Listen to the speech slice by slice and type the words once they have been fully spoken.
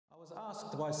was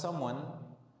asked by someone,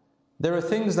 there are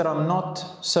things that I'm not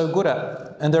so good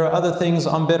at, and there are other things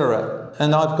I'm better at,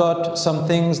 and I've got some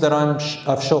things that I've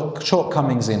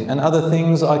shortcomings in, and other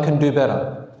things I can do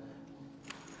better.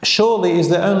 Surely is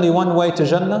there only one way to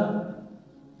Jannah?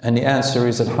 And the answer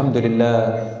is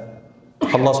Alhamdulillah.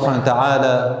 Allah subhanahu wa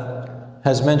ta'ala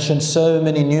has mentioned so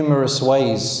many numerous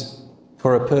ways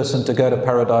for a person to go to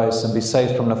paradise and be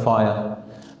saved from the fire.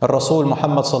 Rasul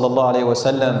Muhammad sallallahu alayhi wa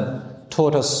sallam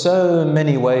taught us so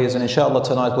many ways, and inshallah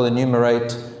tonight we'll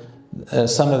enumerate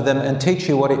some of them and teach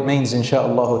you what it means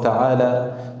inshallah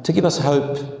ta'ala, to give us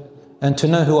hope and to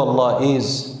know who Allah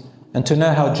is and to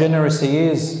know how generous He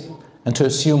is and to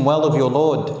assume well of your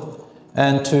Lord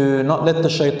and to not let the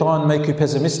shaitan make you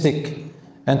pessimistic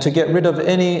and to get rid of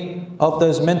any of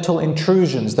those mental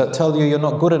intrusions that tell you you're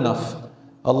not good enough.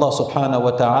 Allah subhanahu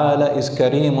wa ta'ala is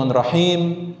Kareemun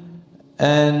Rahim,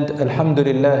 and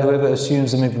alhamdulillah, whoever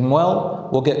assumes Him even well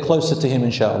will get closer to Him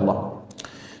inshallah.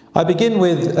 I begin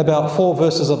with about 4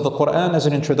 verses of the Quran as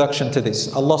an introduction to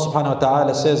this. Allah subhanahu wa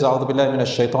ta'ala says, A'udhu billahi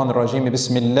minash shaitanir rajim,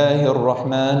 Bismillahir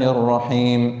Rahmanir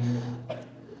Rahim.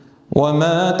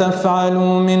 وَمَا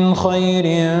تَفْعَلُوا مِنْ خَيْرٍ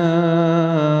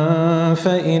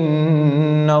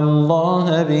فَإِنَّ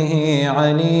اللَّهَ بِهِ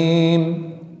عَلِيمٌ.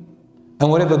 And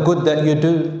whatever good that you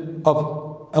do,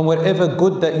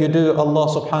 Allah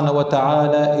subhanahu wa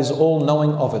ta'ala is all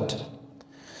knowing of it.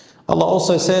 Allah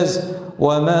also says,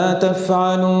 وَمَا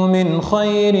تَفْعَلُوا مِنْ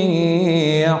خَيْرٍ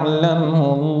يَعْلَمْهُ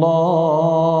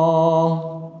اللَّهُ.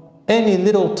 Any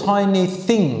little tiny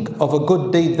thing of a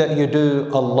good deed that you do,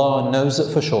 Allah knows it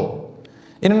for sure.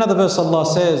 In another verse Allah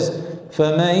says,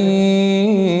 فَمَنْ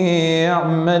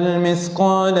يَعْمَلْ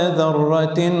مِثْقَالَ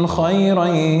ذَرَّةٍ خَيْرًا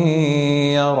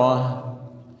يَرَهُ.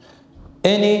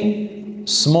 Any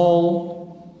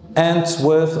small ant's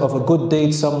worth of a good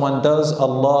deed someone does,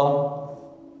 Allah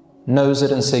knows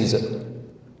it and sees it.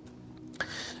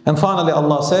 And finally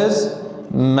Allah says,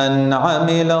 مَنْ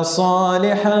عَمِلَ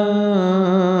صَالِحًا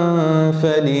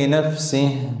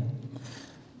فَلِنَفْسِهِ.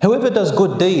 Whoever does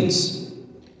good deeds,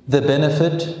 the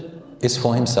benefit is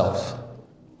for himself.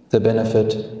 The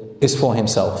benefit is for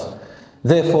himself.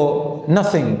 Therefore,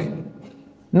 nothing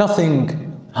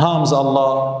harms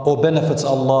Allah or benefits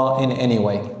Allah in any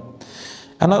way.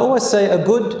 And I always say a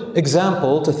good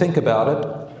example to think about it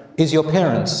is your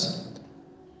parents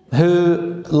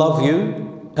who love you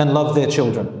and love their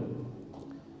children.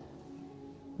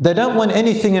 They don't want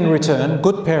anything in return.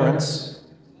 Good parents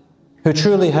who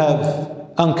truly have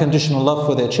unconditional love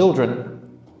for their children,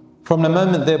 from the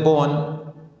moment they're born,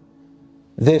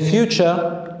 their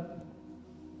future,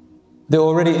 they're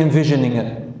already envisioning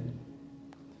it.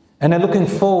 And they're looking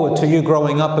forward to you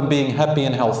growing up and being happy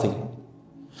and healthy.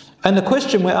 And the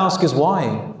question we ask is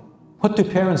why? What do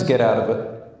parents get out of it?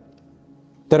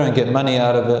 They don't get money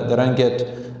out of it. They don't get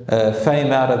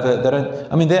fame out of it.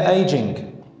 They're aging.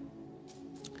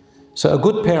 So a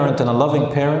good parent and a loving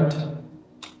parent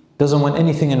doesn't want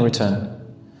anything in return.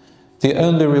 The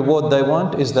only reward they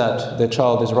want is that their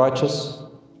child is righteous,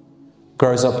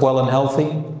 grows up well and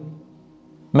healthy,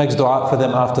 makes dua for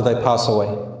them after they pass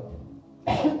away.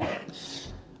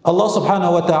 Allah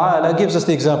subhanahu wa ta'ala gives us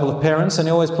the example of parents, and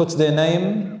He always puts their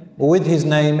name with His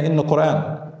name in the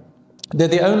Quran. They're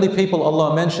the only people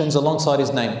Allah mentions alongside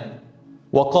His name.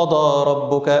 وَقَضَى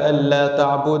رَبُّكَ أَلَّا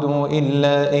تَعْبُدُوا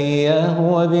إِلَّا إِيَّاهُ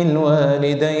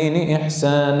وَبِالْوَالِدَيْنِ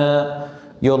إِحْسَانًا.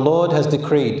 Your Lord has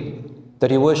decreed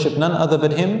that you worship none other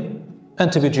but Him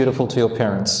and to be dutiful to your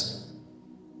parents.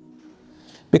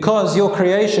 Because your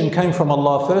creation came from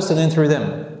Allah first and then through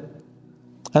them.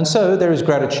 And so there is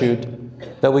gratitude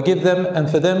that we give them, and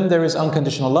for them there is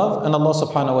unconditional love. And Allah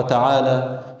subhanahu wa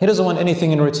ta'ala, He doesn't want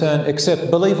anything in return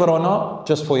except, believe it or not,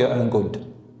 just for your own good.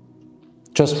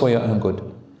 Just for your own good.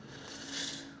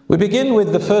 We begin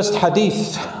with the first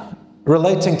hadith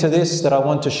relating to this that I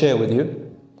want to share with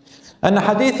you. And the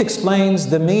hadith explains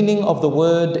the meaning of the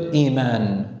word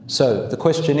Iman. So the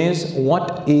question is,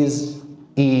 what is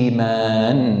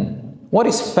Iman? What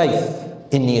is faith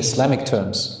in the Islamic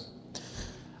terms?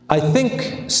 I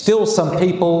think still some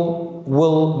people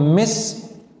will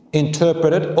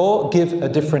misinterpret it or give a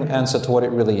different answer to what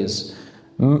it really is.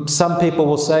 Some people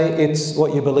will say it's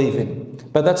what you believe in,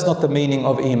 but that's not the meaning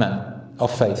of Iman,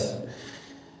 of faith.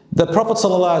 The Prophet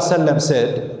ﷺ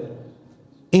said,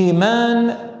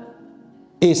 Iman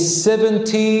is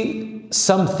 70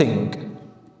 something.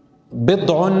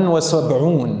 Bid'un wa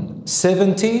sab'un.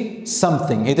 70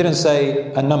 something. He didn't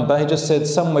say a number, he just said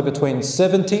somewhere between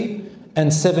 70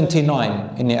 and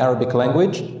 79 in the Arabic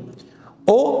language.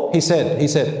 Or, he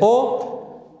said,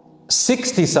 or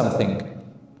 60 something.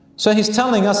 So he's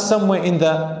telling us somewhere in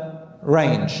that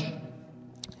range.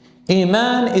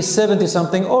 Iman is 70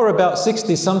 something or about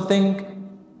 60 something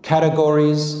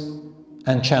categories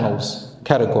and channels,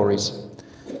 categories.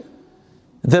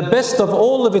 The best of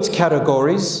all of its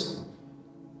categories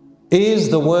is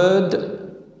the word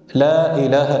La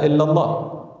ilaha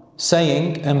illallah,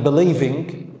 saying and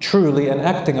believing truly and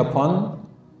acting upon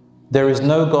there is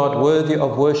no God worthy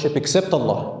of worship except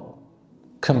Allah.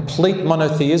 Complete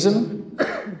monotheism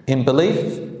in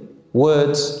belief,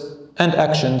 words and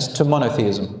actions to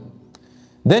monotheism.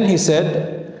 Then he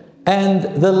said, and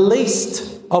the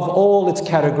least of all its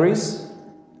categories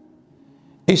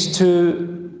is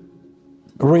to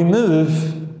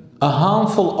remove a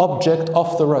harmful object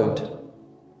off the road.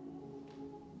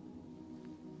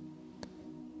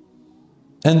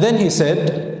 And then he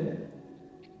said,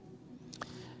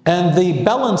 and the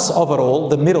balance of it all,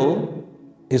 the middle,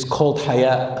 is called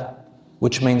haya,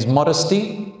 which means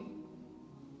modesty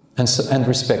and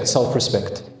respect,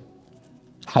 self-respect.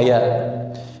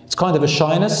 Haya. It's kind of a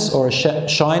shyness or a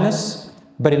shyness,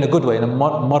 but in a good way, in a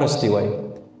modesty way.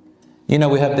 You know,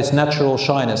 we have this natural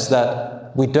shyness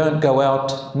that we don't go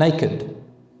out naked.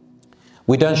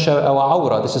 We don't show our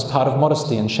awrah. This is part of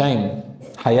modesty and shame.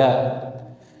 Haya.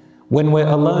 When we're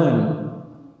alone,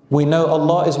 we know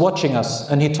Allah is watching us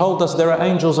and He told us there are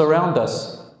angels around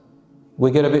us.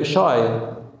 We get a bit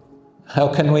shy. How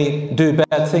can we do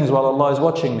bad things while Allah is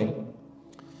watching me?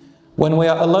 When we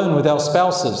are alone with our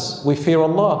spouses, we fear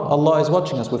Allah. Allah is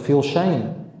watching us. We feel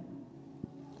shame.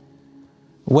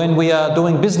 When we are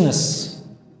doing business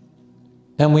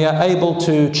and we are able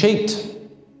to cheat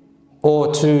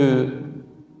or to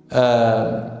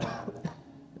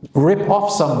rip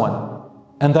off someone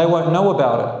and they won't know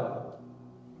about it,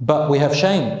 but we have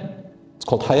shame. It's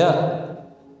called haya.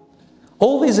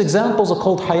 All these examples are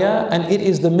called haya, and it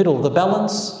is the middle, the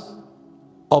balance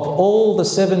of all the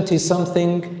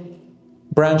 70-something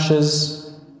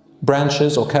branches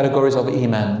or categories of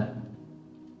iman.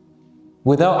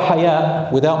 Without haya,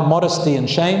 without modesty and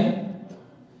shame,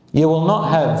 you will not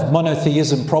have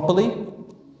monotheism properly,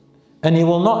 and you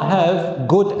will not have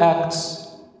good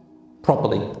acts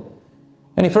properly.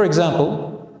 And for example,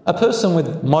 a person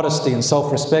with modesty and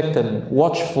self-respect and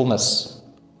watchfulness,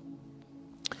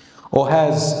 or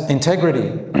has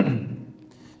integrity,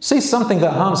 sees something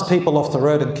that harms people off the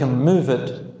road and can move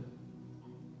it,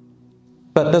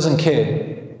 but doesn't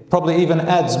care, probably even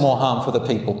adds more harm for the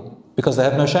people because they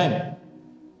have no shame.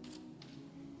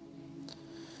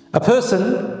 A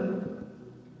person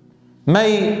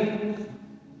may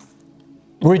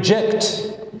reject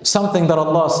something that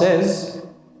Allah says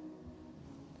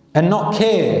and not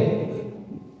care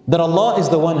that Allah is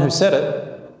the one who said it,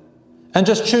 and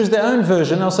just choose their own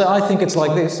version. They'll say, I think it's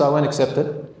like this, so I won't accept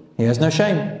it. He has no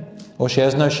shame, or she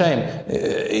has no shame.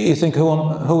 You think,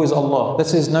 who is Allah?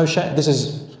 This is no shame. This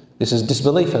is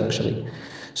disbelief, actually.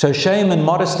 So shame and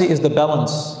modesty is the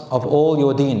balance of all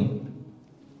your deen.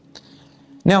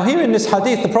 Now here in this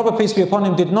hadith, the Prophet, peace be upon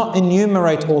him, did not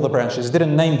enumerate all the branches,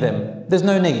 didn't name them. There's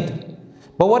no need.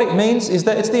 But what it means is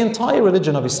that it's the entire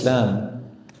religion of Islam.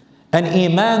 And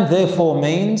iman therefore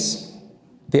means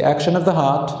the action of the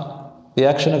heart, the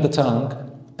action of the tongue,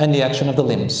 and the action of the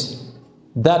limbs.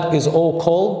 That is all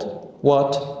called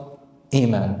what?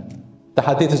 Iman. The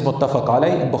hadith is muttafaq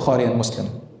alayh in Bukhari and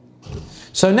Muslim.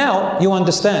 So now you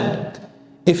understand,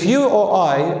 if you or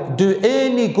I do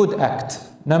any good act,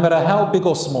 no matter how big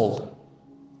or small,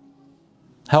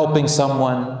 helping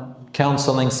someone,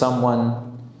 counseling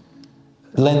someone,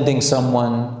 lending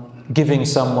someone, giving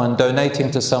someone,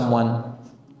 donating to someone,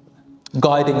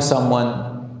 guiding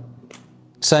someone,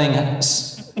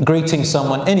 greeting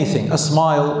someone, anything, a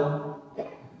smile.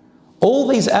 All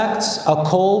these acts are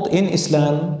called in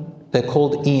Islam, they're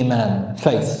called iman,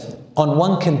 faith, on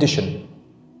one condition.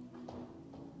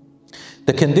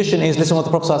 The condition is, listen to what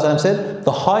the Prophet ﷺ said,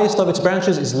 the highest of its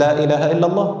branches is La ilaha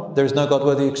illallah. There is no God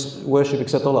worthy of worship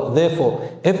except Allah.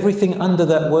 Therefore, everything under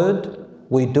that word,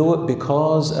 we do it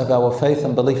because of our faith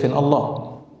and belief in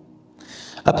Allah.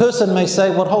 A person may say,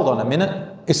 well, hold on a minute.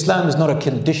 Islam is not a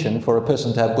condition for a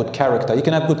person to have good character. You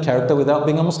can have good character without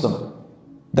being a Muslim.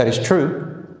 That is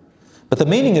true. But the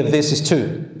meaning of this is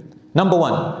two. Number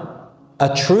one,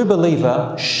 a true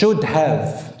believer should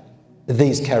have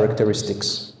these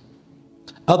characteristics.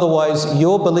 Otherwise,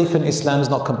 your belief in Islam is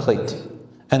not complete.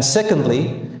 And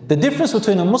secondly, the difference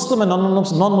between a Muslim and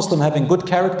non-Muslim having good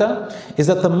character is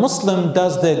that the Muslim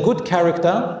does their good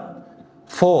character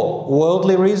for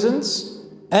worldly reasons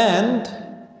and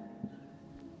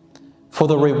for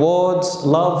the rewards,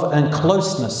 love and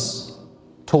closeness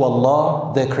to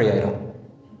Allah, their Creator.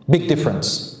 Big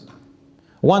difference.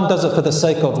 One does it for the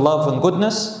sake of love and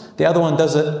goodness. The other one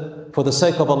does it for the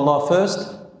sake of Allah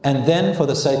first and then for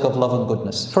the sake of love and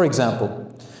goodness. For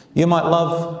example, you might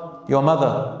love your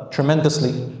mother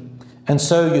tremendously, and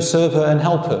so you serve her and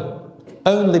help her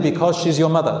only because she's your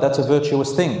mother. That's a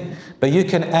virtuous thing. But you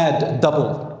can add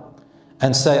double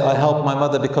and say, I help my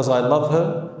mother because I love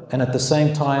her, and at the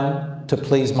same time to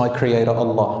please my Creator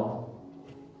Allah.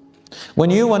 When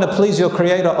you want to please your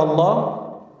Creator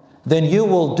Allah, then you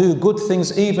will do good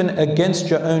things even against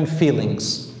your own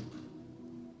feelings.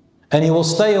 And you will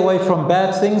stay away from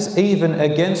bad things even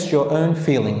against your own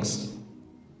feelings.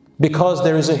 Because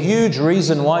there is a huge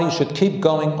reason why you should keep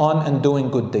going on and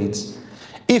doing good deeds.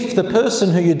 If the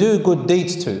person who you do good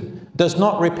deeds to does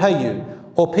not repay you,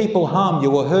 or people harm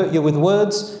you or hurt you with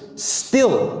words,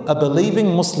 still a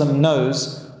believing Muslim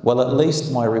knows, well, at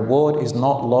least my reward is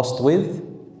not lost with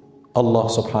Allah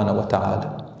subhanahu wa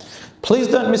ta'ala. Please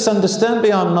don't misunderstand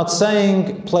me. I'm not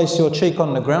saying place your cheek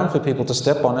on the ground for people to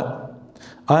step on it.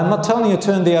 I'm not telling you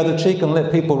turn the other cheek and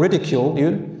let people ridicule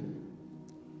you.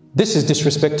 This is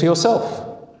disrespect to yourself.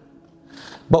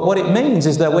 But what it means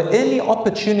is that where any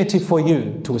opportunity for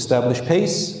you to establish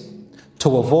peace,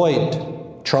 to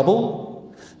avoid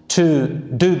trouble, to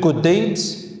do good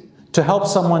deeds, to help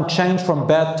someone change from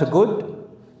bad to good,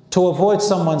 to avoid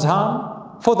someone's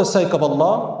harm for the sake of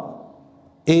Allah,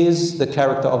 is the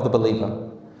character of the believer.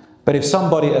 But if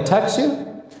somebody attacks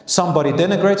you, somebody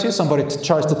denigrates you, somebody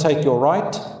tries to take your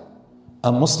right,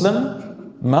 a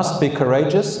Muslim must be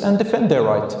courageous and defend their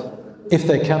right if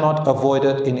they cannot avoid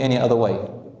it in any other way.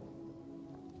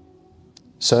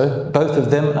 So both of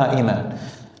them are iman.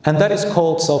 And that is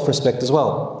called self-respect as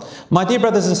well. My dear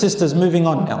brothers and sisters, moving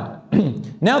on now.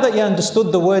 Now that you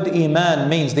understood the word iman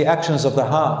means the actions of the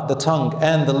heart, the tongue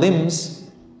and the limbs,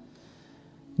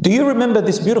 do you remember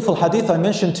this beautiful hadith I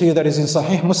mentioned to you that is in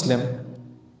Sahih Muslim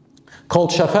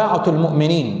called Shafa'atul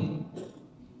Mu'mineen,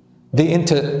 the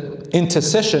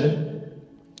intercession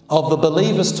of the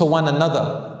believers to one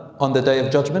another on the Day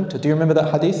of Judgment? Do you remember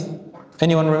that hadith?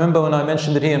 Anyone remember when I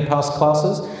mentioned it here in past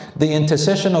classes? The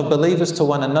intercession of believers to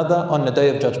one another on the Day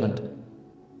of Judgment.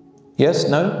 Yes?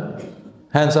 No?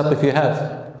 Hands up if you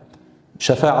have.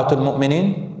 Shafa'atul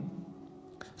Mu'mineen.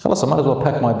 Khalas, I might as well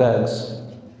pack my bags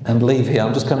and leave here.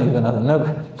 I'm just coming with another.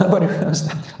 Nobody remembers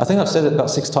that. I think I've said it about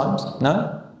 6 times.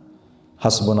 No?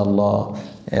 Hasbunallah.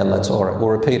 Yeah, that's all right. We'll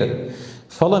repeat it.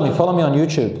 Follow me on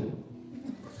YouTube.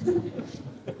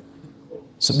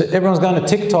 So everyone's going to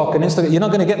TikTok and Instagram. You're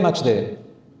not going to get much there.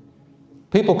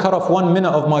 People cut off 1 minute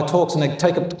of my talks and they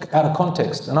take it out of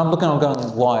context. And I'm looking, I'm going,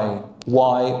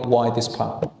 why this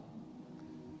part?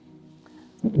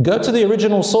 Go to the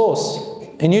original source.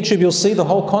 In YouTube, you'll see the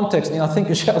whole context. And I think,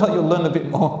 inshallah, you'll learn a bit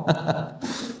more.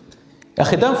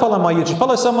 Don't follow my YouTube.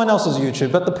 Follow someone else's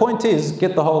YouTube. But the point is,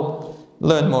 get the whole,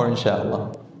 learn more,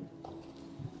 inshallah.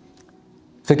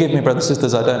 Forgive me, brothers and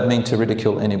sisters, I don't mean to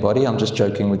ridicule anybody. I'm just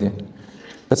joking with you.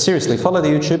 But seriously, follow the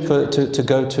YouTube to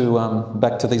go to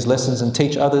back to these lessons and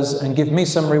teach others and give me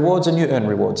some rewards and you earn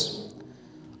rewards.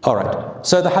 All right.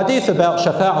 So the hadith about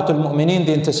Shafa'atul Mu'mineen,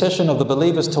 the intercession of the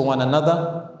believers to one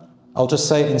another, I'll just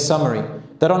say it in summary,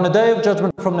 that on the Day of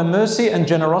Judgment, from the mercy and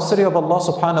generosity of Allah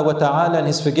subhanahu wa ta'ala and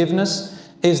His forgiveness,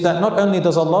 is that not only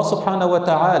does Allah subhanahu wa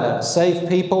ta'ala save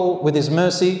people with His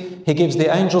mercy, He gives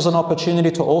the angels an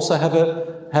opportunity to also have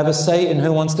a say in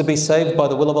who wants to be saved by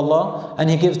the will of Allah, and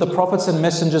He gives the prophets and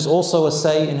messengers also a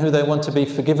say in who they want to be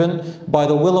forgiven by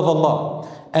the will of Allah.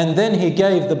 And then He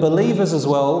gave the believers as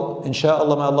well,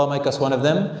 inshallah, may Allah make us one of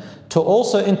them, to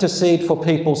also intercede for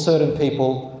people, certain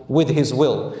people, with His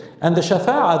will. And the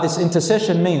shafa'ah, this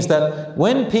intercession, means that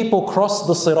when people cross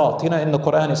the sirat, in the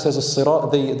Quran it says the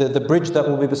sirat, the bridge that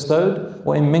will be bestowed,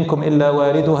 وَإِن مِّنكُمْ إِلَّا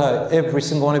وَارِدُهَا, every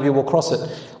single one of you will cross it.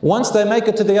 Once they make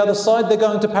it to the other side, they're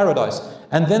going to paradise.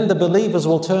 And then the believers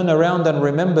will turn around and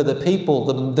remember the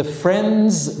people, the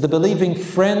friends, the believing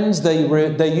friends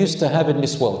they used to have in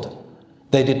this world.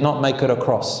 They did not make it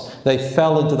across. They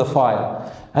fell into the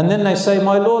fire. And then they say,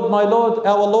 my Lord,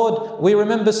 our Lord, we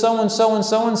remember so and so and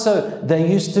so and so.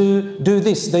 They used to do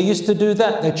this, they used to do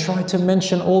that. They try to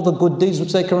mention all the good deeds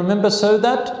which they can remember so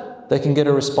that they can get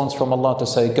a response from Allah to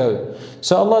say, go.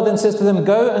 So Allah then says to them,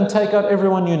 go and take out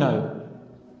everyone you know.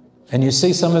 And you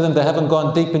see some of them, they haven't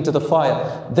gone deep into the fire.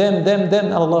 Them,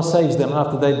 and Allah saves them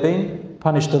after they've been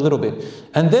punished a little bit.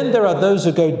 And then there are those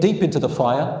who go deep into the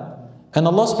fire. And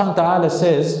Allah subhanahu wa ta'ala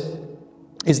says,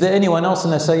 is there anyone else?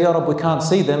 And they say, Ya Rabb, we can't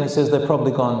see them. He says, they've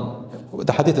probably gone,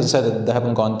 the hadith doesn't say that they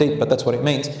haven't gone deep, but that's what it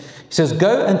means. He says,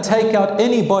 go and take out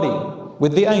anybody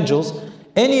with the angels,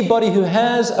 anybody who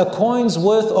has a coin's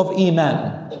worth of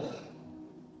iman.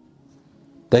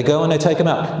 They go and they take them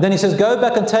out. Then he says, go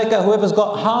back and take out whoever's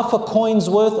got half a coin's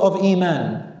worth of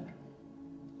iman.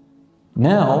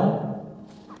 Now,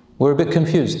 We're a bit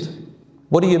confused.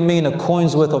 What do you mean a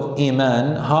coin's worth of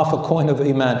iman, half a coin of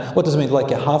iman? What does it mean?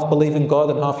 Like you half believe in God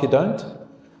and half you don't?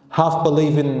 Half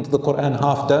believe in the Quran,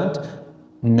 half don't?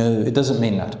 No, it doesn't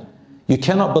mean that. You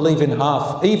cannot believe in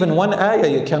half. Even one ayah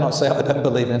you cannot say, I don't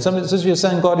believe in. Somebody says you're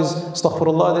saying God is,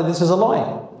 astaghfirullah, this is a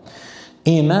lie.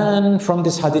 Iman, from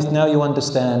this hadith now you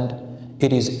understand,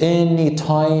 it is any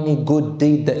tiny good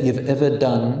deed that you've ever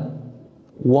done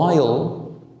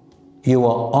while you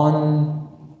are on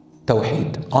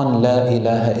Tawheed, on La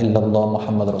ilaha illallah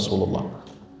Muhammad Rasulullah.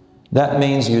 That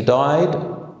means you died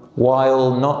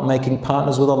while not making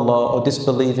partners with Allah or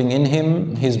disbelieving in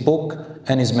Him, His book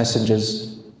and His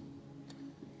messengers.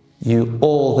 You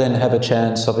all then have a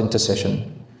chance of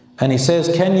intercession. And he says,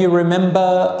 can you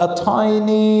remember a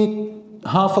tiny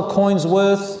half a coin's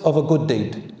worth of a good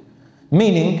deed?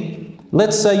 Meaning,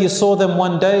 let's say you saw them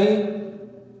one day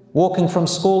walking from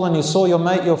school and you saw your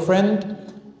mate, your friend,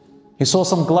 you saw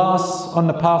some glass on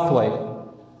the pathway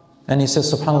and he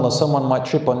says, subhanAllah, someone might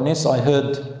trip on this. I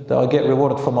heard that I get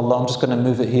rewarded from Allah. I'm just going to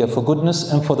move it here for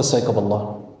goodness and for the sake of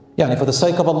Allah. Yani for the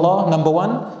sake of Allah, number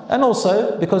one, and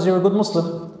also because you're a good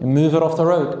Muslim, you move it off the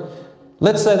road.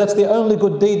 Let's say that's the only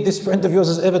good deed this friend of yours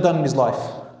has ever done in his life.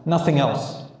 Nothing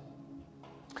else.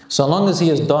 So long as he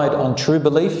has died on true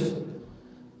belief,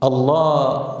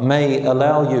 Allah may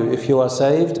allow you, if you are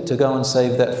saved, to go and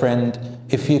save that friend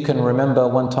if you can remember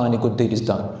one tiny good deed is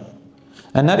done.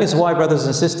 And that is why, brothers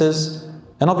and sisters,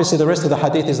 and obviously the rest of the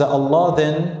hadith is that Allah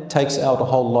then takes out a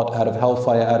whole lot out of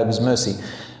hellfire, out of His mercy.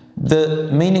 The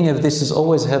meaning of this is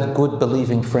always have good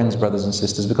believing friends, brothers and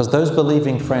sisters, because those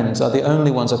believing friends are the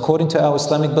only ones, according to our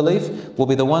Islamic belief, will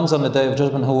be the ones on the Day of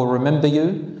Judgment who will remember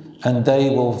you and they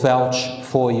will vouch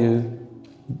for you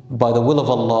by the will of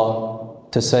Allah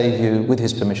to save you with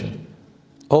His permission.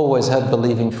 Always have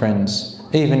believing friends.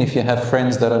 Even if you have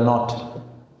friends that are not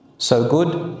so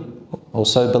good or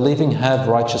so believing, have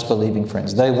righteous believing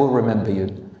friends. They will remember you,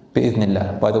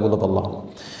 bi'idhnillah, by the will of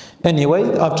Allah. Anyway,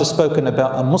 I've just spoken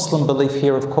about a Muslim belief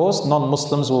here, of course.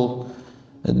 Non-Muslims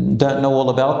don't know all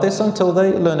about this until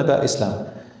they learn about Islam.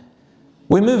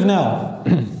 We move now.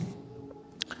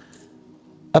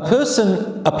 A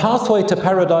pathway to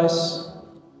paradise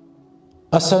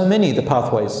are so many, the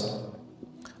pathways.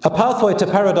 A pathway to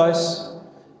paradise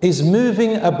is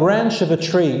moving a branch of a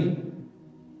tree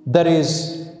that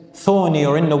is thorny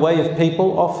or in the way of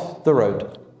people off the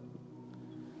road.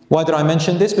 Why did I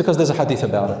mention this? Because there's a hadith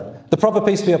about it. The Prophet,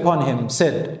 peace be upon him,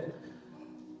 said,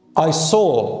 I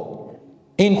saw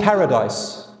in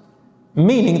paradise,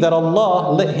 meaning that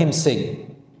Allah let him see.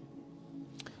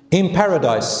 In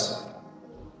paradise,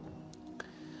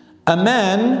 a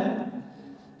man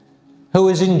who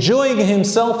is enjoying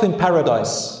himself in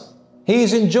paradise.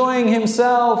 He's enjoying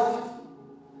himself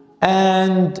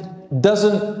and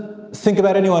doesn't think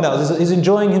about anyone else. He's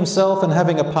enjoying himself and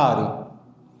having a party.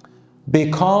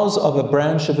 Because of a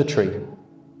branch of a tree.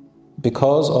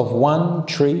 Because of one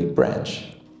tree branch.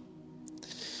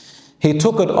 He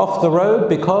took it off the road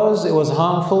because it was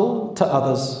harmful to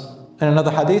others. In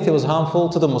another hadith, it was harmful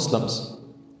to the Muslims.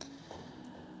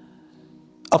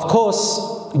 Of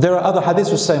course, there are other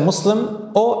hadiths which say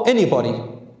Muslim or anybody.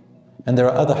 And there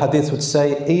are other hadiths which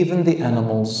say even the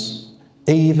animals,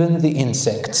 even the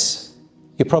insects.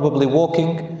 You're probably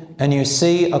walking and you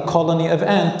see a colony of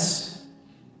ants.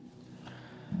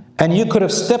 And you could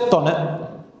have stepped on it,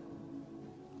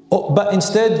 but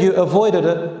instead you avoided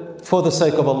it for the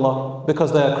sake of Allah,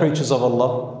 because they are creatures of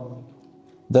Allah.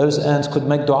 Those ants could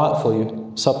make dua for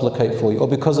you, supplicate for you, or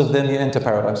because of them you enter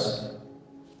paradise.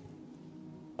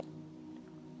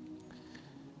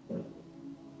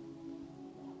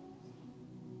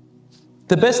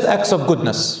 The best acts of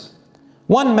goodness.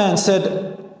 One man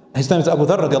said, his name is Abu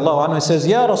Dharr radiallahu anhu, he says,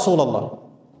 Ya Rasulullah.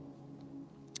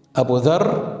 Abu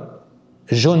Dharr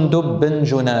Jundub bin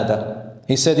Junada.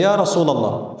 He said, Ya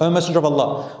Rasulullah, O Messenger of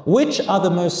Allah, which are the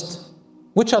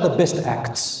best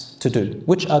acts to do?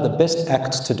 Which are the best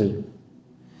acts to do?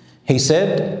 He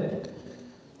said,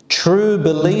 true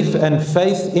belief and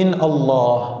faith in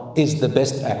Allah is the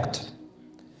best act.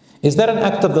 Is that an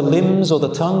act of the limbs or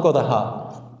the tongue or the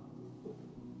heart?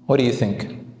 What do you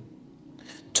think?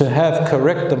 To have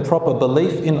correct and proper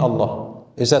belief in Allah.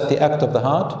 Is that the act of the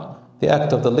heart, the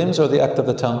act of the limbs, or the act of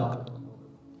the tongue?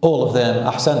 All of them,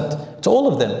 ahsant. It's all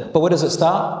of them. But where does it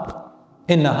start?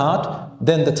 In the heart,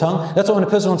 then the tongue. That's why when a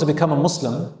person wants to become a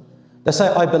Muslim, they say,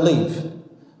 I believe.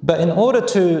 But in order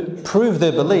to prove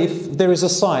their belief, there is a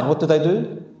sign. What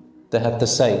do? They have to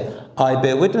say, I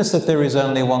bear witness that there is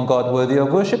only one God worthy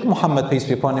of worship. Muhammad, peace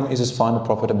be upon him, is his final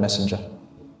prophet and messenger.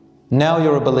 Now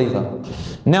you're a believer.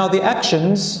 Now the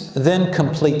actions then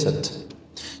complete it.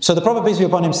 So the Prophet, peace be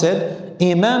upon him, said,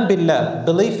 Iman billah,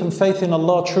 belief and faith in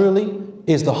Allah truly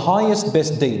is the highest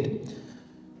best deed.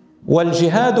 Wal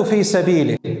jihadu fi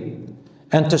sabili,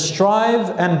 and to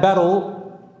strive and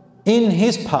battle in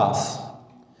His path.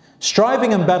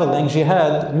 Striving and battling,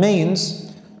 jihad,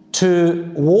 means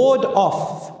to ward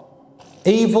off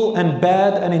evil and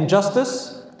bad and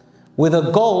injustice with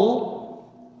a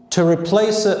goal to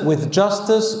replace it with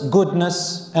justice,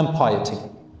 goodness and piety.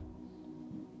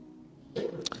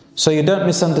 So you don't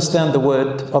misunderstand the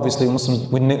word. Obviously Muslims,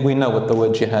 we know what the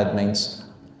word jihad means.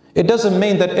 It doesn't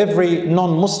mean that every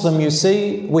non-Muslim you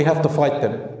see, we have to fight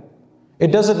them.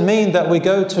 It doesn't mean that we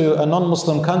go to a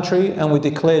non-Muslim country and we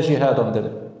declare jihad on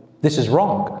them. This is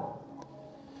wrong.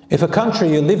 If a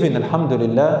country you live in,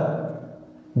 alhamdulillah,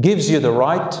 gives you the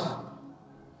right,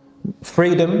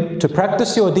 freedom to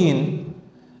practice your deen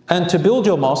and to build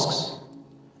your mosques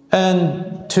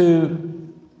and to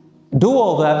do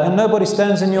all that, and nobody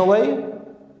stands in your way,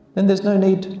 then there's no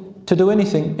need to do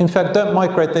anything. In fact, don't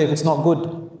migrate there if it's not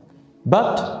good.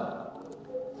 But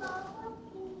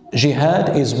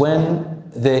jihad is when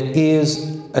there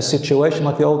is a situation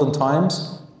like the olden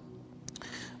times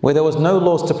where there was no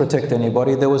laws to protect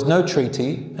anybody, there was no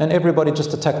treaty, and everybody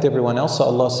just attacked everyone else. So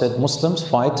Allah said, Muslims,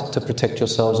 fight to protect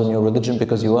yourselves and your religion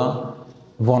because you are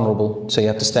vulnerable. So you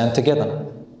have to stand together.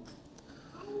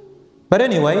 But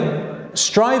anyway,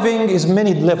 striving is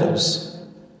many levels.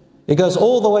 It goes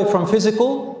all the way from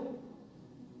physical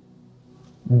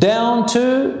down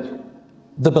to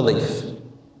the belief.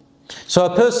 So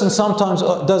a person sometimes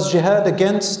does jihad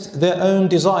against their own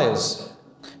desires.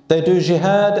 They do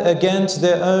jihad against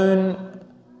their own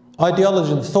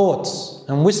ideology and thoughts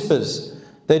and whispers.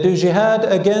 They do jihad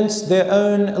against their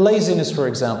own laziness, for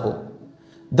example.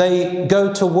 They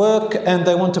go to work and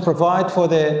they want to provide for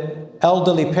their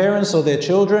elderly parents or their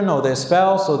children or their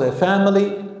spouse or their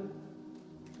family.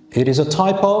 It is a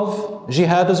type of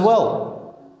jihad as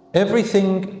well.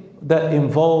 Everything that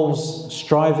involves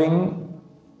striving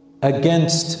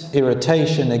against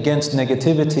irritation, against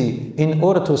negativity, in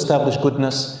order to establish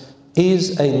goodness,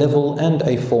 is a level and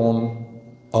a form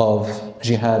of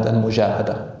jihad and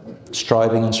mujahada,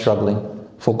 striving and struggling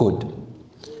for good.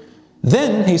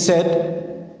 Then he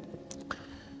said,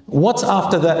 what's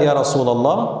after that, Ya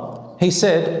Rasulullah? He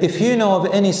said, if you know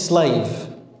of any slave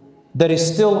that is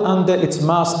still under its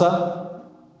master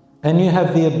and you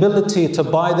have the ability to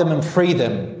buy them and free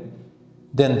them,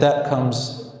 then that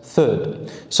comes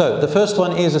third. So the first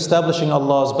one is establishing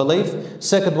Allah's belief.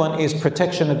 Second one is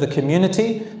protection of the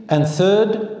community. And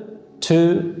third,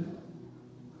 to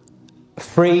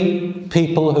free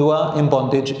people who are in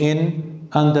bondage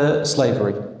under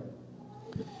slavery.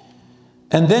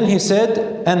 And then he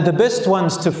said, and the best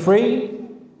ones to free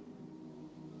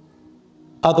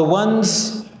are the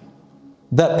ones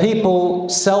that people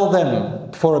sell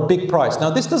them for a big price. Now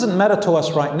this doesn't matter to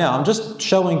us right now. I'm just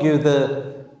showing you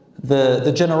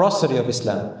the generosity of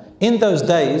Islam. In those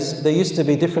days, there used to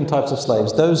be different types of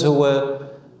slaves. Those who were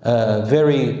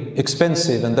very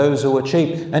expensive and those who were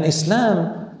cheap. And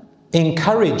Islam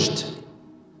encouraged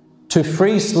to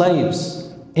free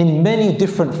slaves in many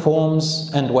different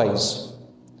forms and ways.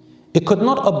 It could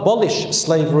not abolish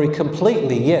slavery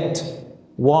completely yet.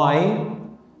 Why?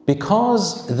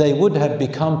 Because they would have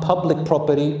become public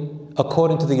property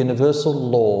according to the universal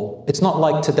law. It's not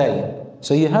like today.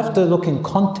 So you have to look in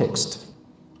context.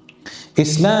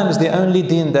 Islam is the only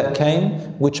deen that came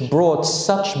which brought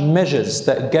such measures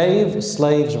that gave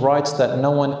slaves rights that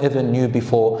no one ever knew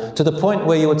before, to the point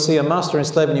where you would see a master and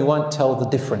slave and you won't tell the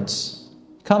difference.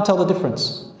 You can't tell the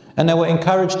difference. And they were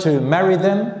encouraged to marry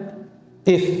them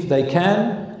if they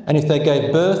can, and if they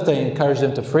gave birth, they encouraged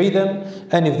them to free them,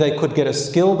 and if they could get a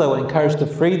skill, they were encouraged to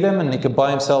free them and he could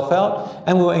buy himself out.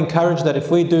 And we were encouraged that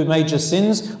if we do major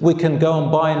sins, we can go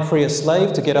and buy and free a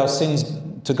slave to get our sins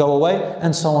to go away,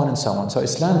 and so on and so on. So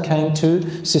Islam came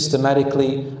to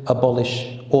systematically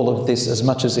abolish all of this as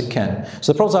much as it can.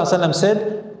 So the Prophet ﷺ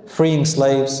said, freeing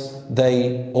slaves,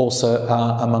 they also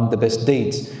are among the best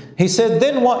deeds. He said,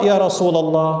 then what, Ya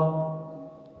Rasulullah?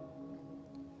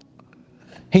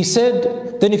 He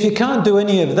said, then if you can't do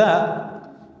any of that,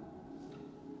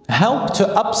 help to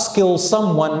upskill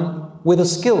someone with a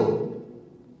skill.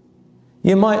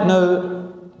 You might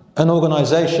know an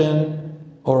organization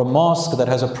or a mosque that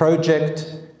has a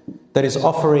project that is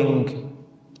offering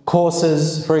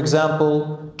courses, for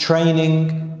example,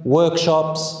 training,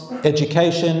 workshops,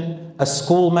 education, a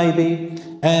school maybe,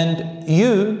 and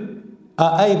you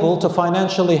are able to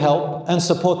financially help and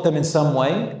support them in some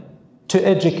way to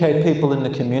educate people in the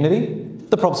community.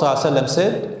 The Prophet ﷺ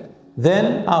said,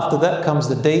 then after that comes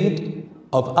the deed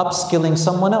of upskilling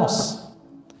someone else.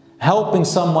 helping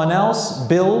someone else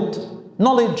build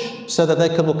knowledge so that they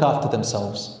can look after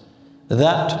themselves.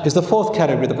 That is the fourth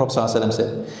category the Prophet ﷺ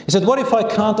said. He said, what if I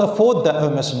can't afford that, O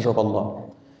Messenger of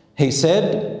Allah? He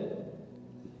said,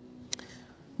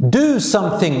 do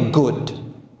something good.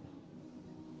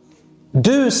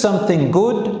 Do something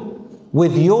good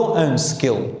with your own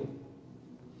skill.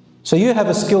 So you have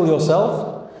a skill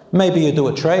yourself. Maybe you do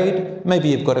a trade. Maybe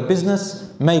you've got a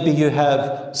business. Maybe you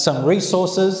have some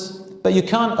resources, but you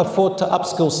can't afford to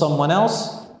upskill someone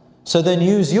else. So then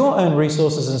use your own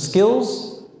resources and skills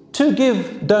to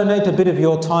donate a bit of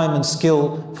your time and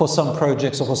skill for some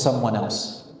projects or for someone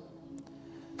else.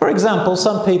 For example,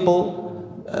 some people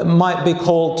might be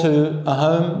called to a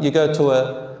home. You go to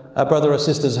a brother or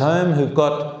sister's home who've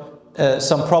got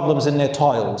some problems in their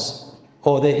tiles,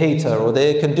 or their heater, or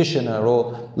their air conditioner,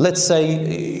 or let's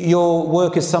say your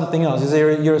work is something else.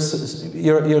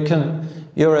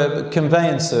 You're a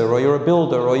conveyancer, or you're a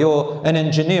builder, or you're an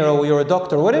engineer, or you're a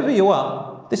doctor, or whatever you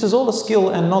are. This is all a skill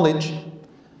and knowledge.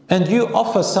 And you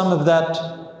offer some of that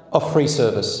of free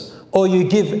service, or you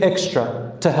give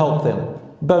extra to help them,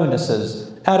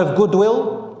 bonuses, out of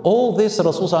goodwill. All this,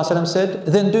 Rasulullah ﷺ said,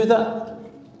 then do that.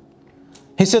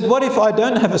 He said, what if I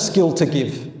don't have a skill to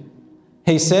give?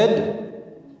 He said,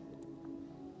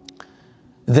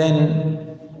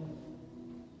 then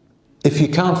if you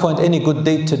can't find any good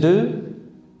deed to do,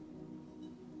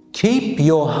 keep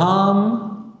your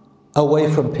harm away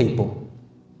from people.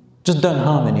 Just don't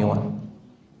harm anyone.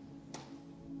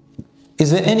 Is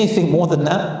there anything more than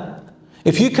that?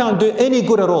 If you can't do any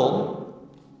good at all,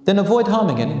 then avoid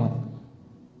harming anyone.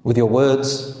 With your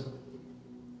words,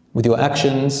 with your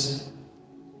actions,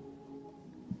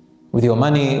 with your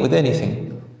money, with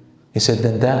anything. He said,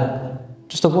 then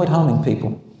just avoid harming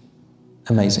people.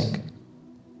 Amazing.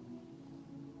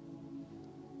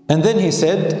 And then he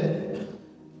said,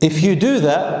 if you do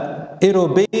that, it'll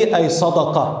be a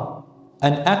sadaqah,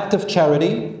 an act of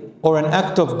charity or an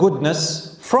act of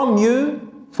goodness from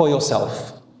you for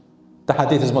yourself. The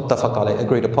hadith is muttafaq alayh,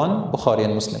 agreed upon, Bukhari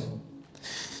and Muslim.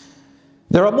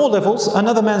 There are more levels.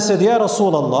 Another man said, Ya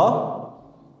Rasulullah,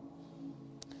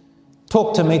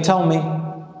 talk to me, tell me.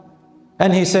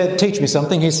 And he said, teach me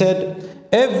something. He said,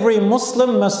 every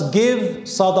Muslim must give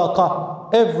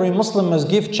sadaqah. Every Muslim must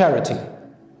give charity.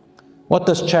 What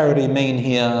does charity mean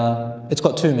here? It's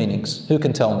got two meanings. Who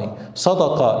can tell me?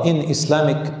 Sadaqah in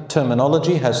Islamic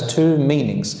terminology has two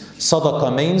meanings.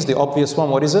 Sadaqah means the obvious one.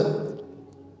 What is it?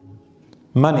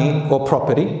 Money or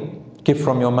property. Give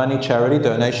from your money, charity,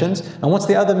 donations. And what's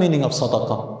the other meaning of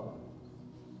sadaqah?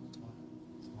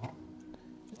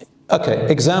 Okay,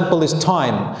 example is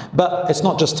time. But it's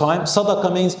not just time.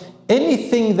 Sadaqah means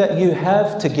anything that you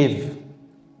have to give.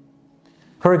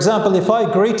 For example, if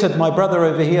I greeted my brother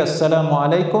over here, Assalamu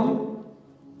alaikum,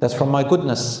 that's from my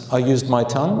goodness. I used my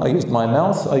tongue, I used my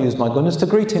mouth, I used my goodness to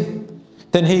greet him.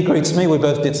 Then he greets me, we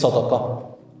both did sadaqah.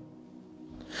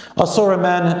 I saw a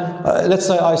man, let's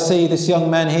say I see this young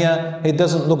man here, he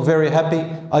doesn't look very happy.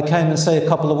 I came and say a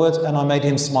couple of words and I made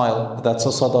him smile. That's a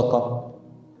sadaqah.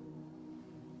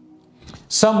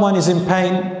 Someone is in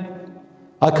pain,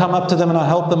 I come up to them and I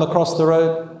help them across the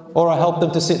road, or I help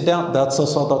them to sit down. That's a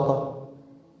sadaqah.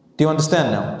 Do you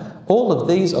understand now? All of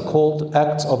these are called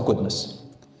acts of goodness.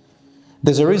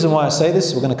 There's a reason why I say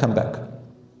this. We're going to come back.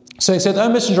 So he said, O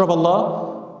Messenger of Allah,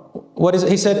 what is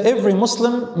it? He said, every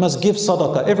Muslim must give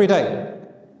sadaqah every day.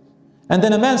 And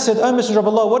then a man said, O Messenger of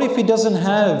Allah, what if he doesn't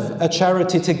have a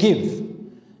charity to give?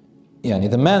 Yani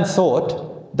the man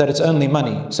thought that it's only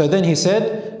money. So then he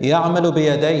said, يَعْمَلُ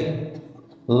بِيَدَيْهِ,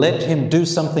 let him do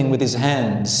something with his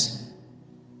hands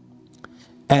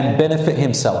and benefit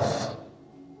himself.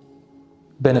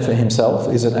 Benefit himself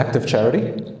is an act of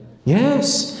charity.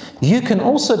 Yes, you can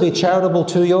also be charitable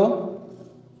to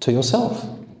yourself.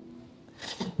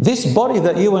 This body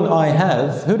that you and I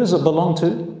have, who does it belong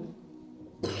to?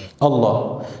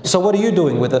 Allah. So what are you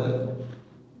doing with it?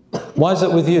 Why is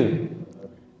it with you?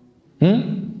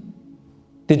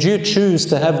 Did you choose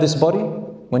to have this body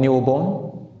when you were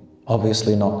born?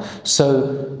 Obviously not.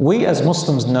 So we as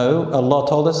Muslims know, Allah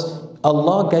told us,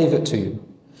 Allah gave it to you.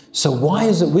 So why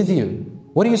is it with you?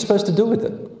 What are you supposed to do with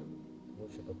it?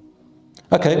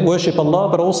 Okay, worship Allah,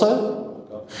 but also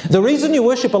the reason you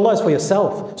worship Allah is for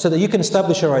yourself, so that you can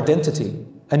establish your identity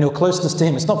and your closeness to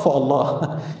Him. It's not for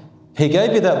Allah. He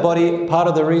gave you that body. Part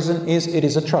of the reason is it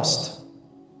is a trust.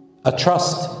 A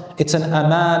trust. It's an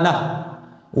amanah.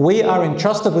 We are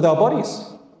entrusted with our bodies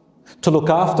to look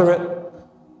after it,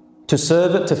 to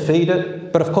serve it, to feed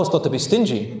it, but of course not to be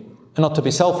stingy and not to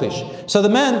be selfish. So the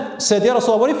man said, Ya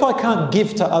Rasulullah, what if I can't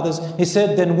give to others? He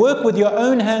said, then work with your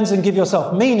own hands and give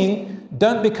yourself. Meaning,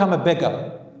 don't become a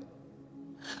beggar.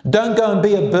 Don't go and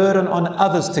be a burden on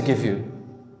others to give you.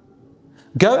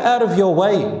 Go out of your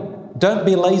way. Don't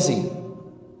be lazy.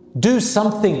 Do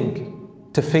something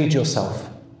to feed yourself.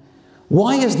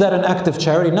 Why is that an act of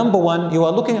charity? Number one, you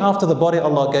are looking after the body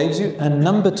Allah gave you. And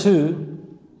number two,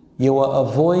 you are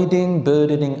avoiding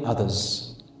burdening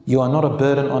others. You are not a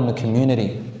burden on the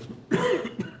community.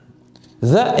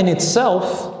 That in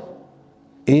itself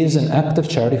is an act of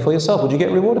charity for yourself. Would you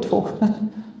get rewarded for?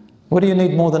 What do you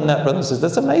need more than that, brothers and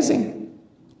sisters? That's amazing.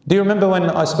 Do you remember when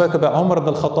I spoke about Umar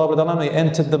ibn al-Khattab? He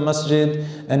entered the masjid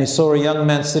and he saw a young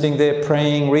man sitting there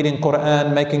praying, reading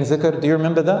Quran, making zikr. Do you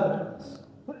remember that?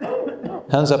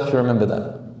 Hands up if you remember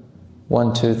that.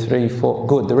 1, 2, 3, 4.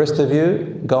 Good. The rest of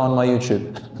you, go on my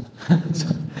YouTube.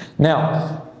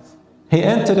 Now, he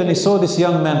entered and he saw this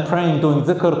young man praying, doing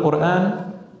dhikr,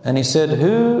 Quran. And he said,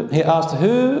 he asked,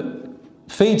 who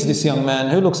feeds this young man?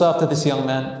 Who looks after this young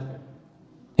man?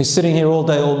 He's sitting here all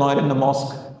day, all night in the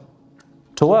mosque.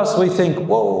 To us, we think,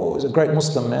 whoa, he's a great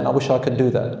Muslim, man. I wish I could do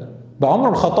that. But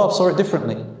Umar al-Khattab saw it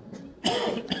differently.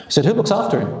 He said, who looks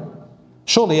after him?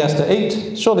 Surely he has to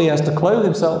eat. Surely he has to clothe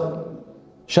himself.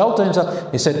 Shelter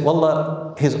himself. He said,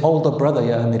 wallah, his older brother,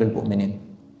 ya Amir al-Mu'mineen.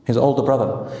 His older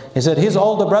brother. He said, his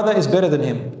older brother is better than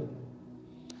him.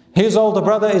 His older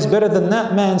brother is better than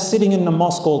that man sitting in the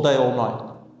mosque all day, all night.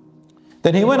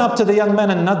 Then he went up to the young man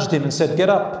and nudged him and said, get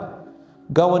up,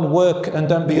 go and work and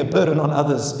don't be a burden on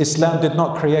others. Islam did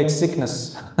not create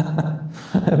sickness.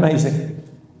 Amazing.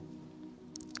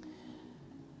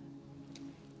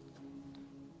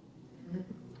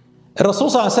 Rasul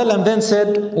then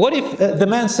said, what if, the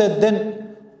man said,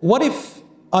 then what if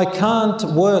I can't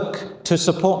work to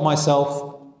support myself?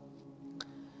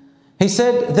 He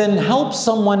said, then help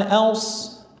someone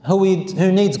else who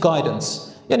needs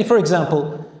guidance. Yani for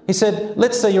example, he said,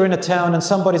 let's say you're in a town and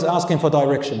somebody's asking for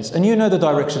directions and you know the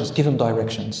directions, give them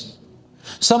directions.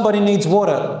 Somebody needs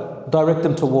water, direct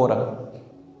them to water.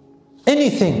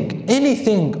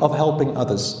 Anything of helping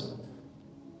others.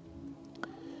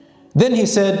 Then he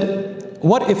said,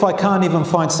 what if I can't even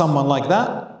find someone like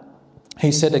that?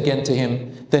 He said again to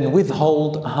him, then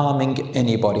withhold harming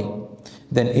anybody.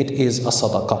 Then it is a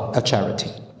sadaqah, a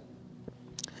charity.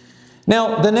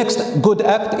 Now, the next good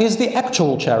act is the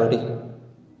actual charity.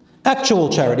 Actual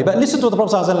charity. But listen to what the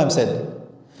Prophet ﷺ said.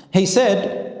 He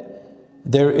said,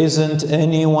 there isn't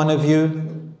any one of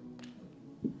you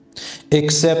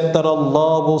except that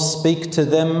Allah will speak to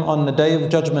them on the day of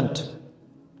judgment.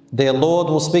 Their Lord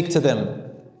will speak to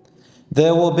them.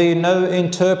 There will be no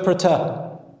interpreter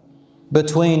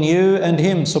between you and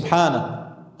Him,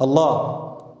 subhanahu, Allah.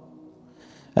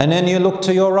 And then you look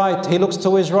to your right, he looks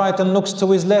to his right and looks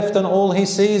to his left, and all he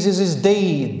sees is his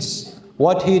deeds,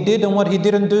 what he did and what he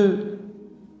didn't do.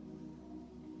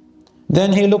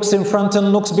 Then he looks in front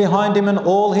and looks behind him, and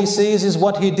all he sees is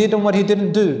what he did and what he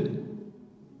didn't do.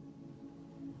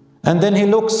 And then he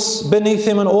looks beneath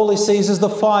him and all he sees is the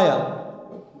fire.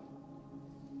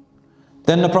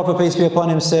 Then the Prophet, peace be upon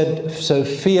him, said, so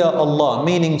fear Allah,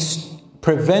 meaning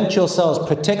prevent yourselves,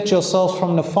 protect yourselves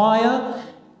from the fire,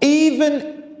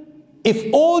 even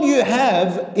if all you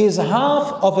have is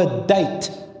half of a date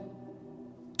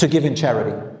to give in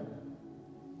charity.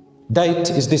 Date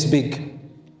is this big.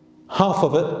 Half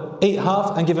of it, eat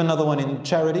half and give another one in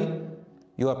charity.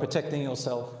 You are protecting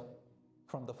yourself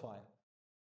from the fire.